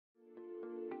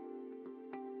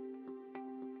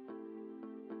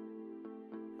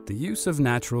The use of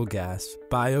natural gas,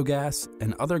 biogas,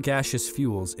 and other gaseous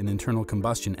fuels in internal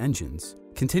combustion engines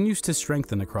continues to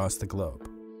strengthen across the globe,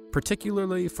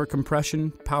 particularly for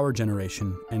compression, power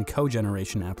generation, and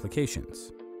cogeneration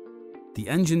applications. The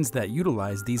engines that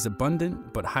utilize these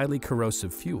abundant but highly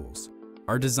corrosive fuels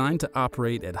are designed to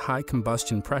operate at high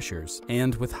combustion pressures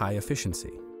and with high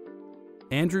efficiency.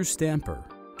 Andrew Stamper,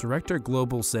 Director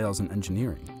Global Sales and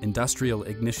Engineering, Industrial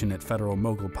Ignition at Federal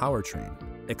Mogul Powertrain,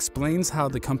 explains how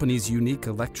the company's unique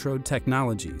electrode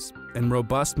technologies and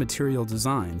robust material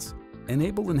designs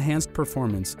enable enhanced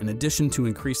performance in addition to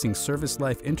increasing service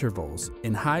life intervals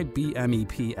in high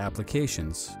BMEP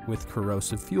applications with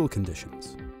corrosive fuel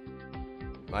conditions.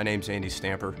 My name's Andy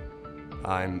Stamper.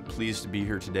 I'm pleased to be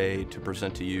here today to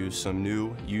present to you some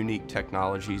new, unique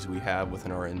technologies we have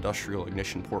within our industrial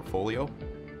ignition portfolio,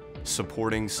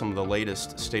 supporting some of the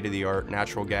latest state-of-the-art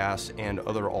natural gas and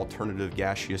other alternative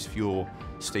gaseous fuel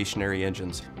stationary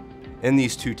engines. In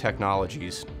these two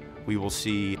technologies, we will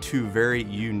see two very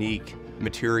unique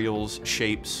materials,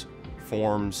 shapes,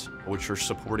 forms, which are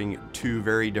supporting two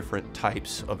very different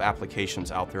types of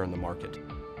applications out there in the market.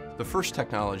 The first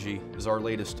technology is our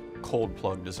latest cold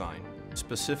plug design,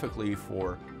 specifically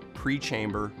for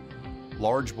pre-chamber,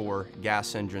 large bore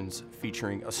gas engines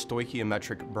featuring a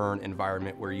stoichiometric burn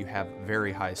environment where you have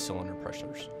very high cylinder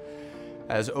pressures.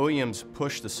 As OEMs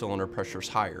push the cylinder pressures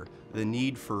higher, the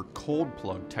need for cold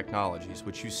plug technologies,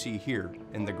 which you see here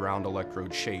in the ground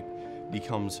electrode shape,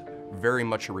 becomes very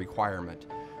much a requirement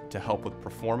to help with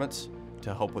performance,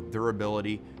 to help with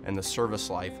durability, and the service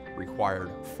life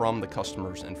required from the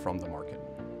customers and from the market.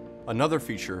 Another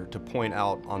feature to point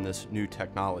out on this new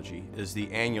technology is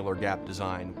the annular gap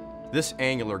design. This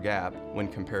annular gap, when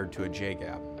compared to a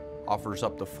J-gap, offers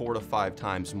up to 4 to 5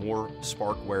 times more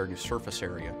spark-wearing surface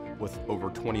area with over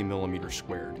 20 millimeters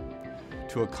squared.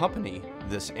 To accompany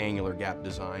this annular gap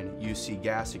design, you see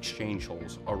gas exchange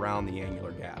holes around the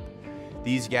annular gap.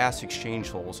 These gas exchange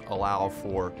holes allow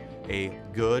for a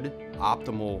good,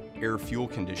 optimal air-fuel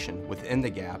condition within the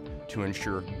gap to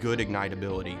ensure good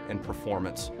ignitability and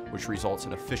performance, which results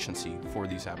in efficiency for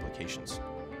these applications.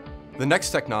 The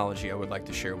next technology I would like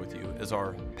to share with you is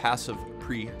our passive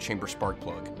pre-chamber spark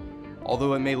plug.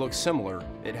 Although it may look similar,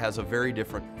 it has a very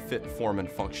different fit, form, and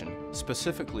function,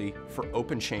 specifically for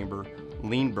open chamber,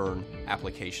 lean burn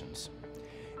applications.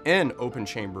 In open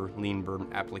chamber, lean burn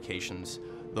applications,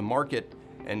 the market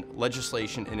and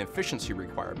legislation and efficiency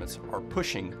requirements are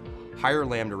pushing higher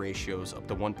lambda ratios up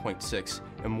to 1.6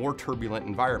 in more turbulent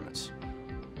environments.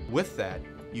 With that,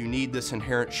 you need this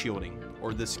inherent shielding,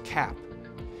 or this cap.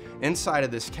 Inside of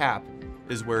this cap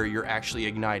is where you're actually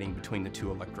igniting between the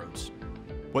two electrodes.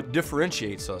 What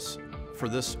differentiates us for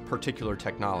this particular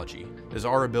technology is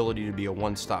our ability to be a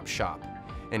one-stop shop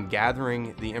and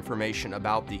gathering the information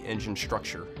about the engine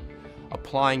structure,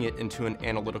 applying it into an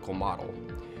analytical model,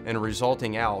 and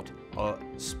resulting out a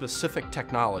specific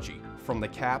technology from the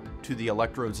cap to the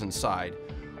electrodes inside,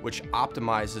 which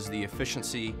optimizes the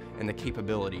efficiency and the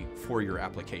capability for your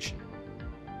application.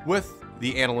 With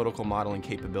the analytical modeling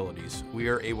capabilities, we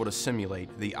are able to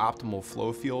simulate the optimal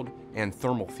flow field and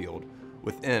thermal field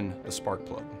within the spark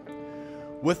plug.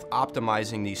 With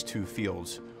optimizing these two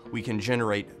fields, we can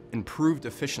generate improved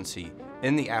efficiency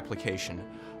in the application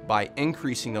by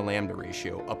increasing the lambda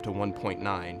ratio up to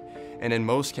 1.9, and in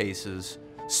most cases,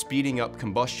 speeding up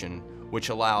combustion, which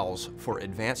allows for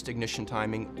advanced ignition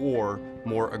timing or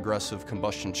more aggressive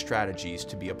combustion strategies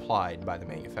to be applied by the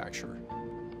manufacturer.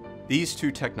 These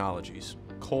two technologies,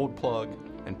 cold plug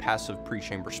and passive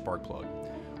pre-chamber spark plug,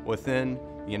 within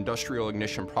the industrial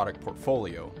ignition product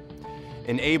portfolio,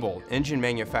 enable engine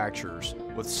manufacturers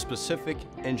with specific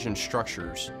engine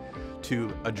structures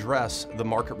to address the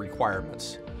market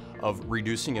requirements of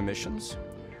reducing emissions,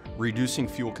 reducing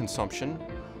fuel consumption,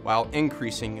 while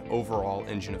increasing overall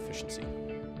engine efficiency.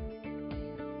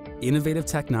 Innovative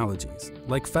technologies,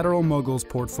 like Federal Mogul's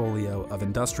portfolio of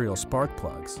industrial spark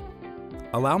plugs,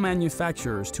 allow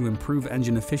manufacturers to improve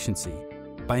engine efficiency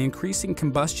by increasing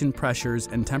combustion pressures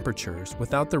and temperatures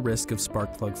without the risk of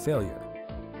spark plug failure,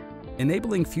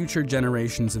 enabling future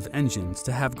generations of engines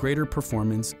to have greater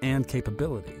performance and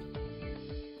capability.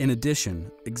 In addition,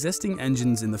 existing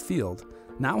engines in the field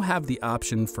now have the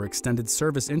option for extended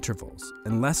service intervals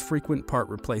and less frequent part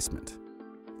replacement,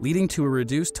 leading to a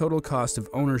reduced total cost of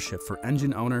ownership for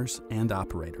engine owners and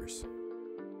operators.